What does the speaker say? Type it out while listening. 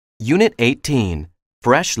Unit 18,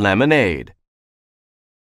 Fresh Lemonade.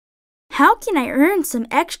 How can I earn some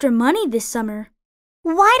extra money this summer?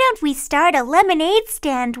 Why don't we start a lemonade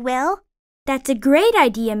stand, Will? That's a great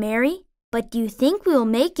idea, Mary. But do you think we'll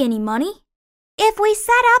make any money? If we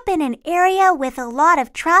set up in an area with a lot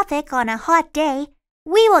of traffic on a hot day,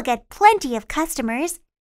 we will get plenty of customers.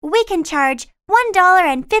 We can charge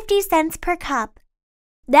 $1.50 per cup.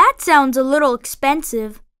 That sounds a little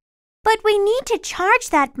expensive. But we need to charge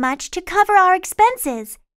that much to cover our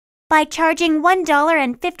expenses. By charging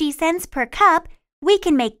 $1.50 per cup, we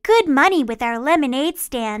can make good money with our lemonade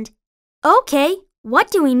stand. Okay, what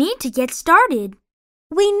do we need to get started?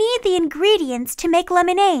 We need the ingredients to make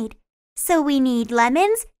lemonade. So we need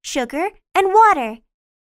lemons, sugar, and water.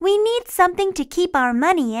 We need something to keep our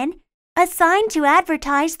money in, a sign to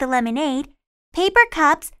advertise the lemonade, paper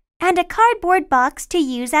cups, and a cardboard box to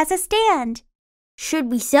use as a stand.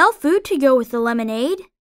 Should we sell food to go with the lemonade?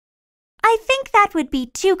 I think that would be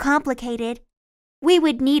too complicated. We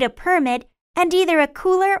would need a permit and either a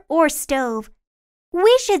cooler or stove.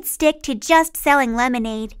 We should stick to just selling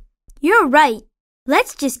lemonade. You're right.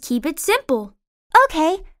 Let's just keep it simple.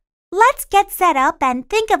 Okay, let's get set up and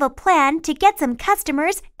think of a plan to get some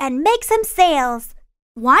customers and make some sales.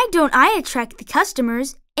 Why don't I attract the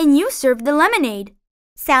customers and you serve the lemonade?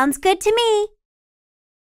 Sounds good to me.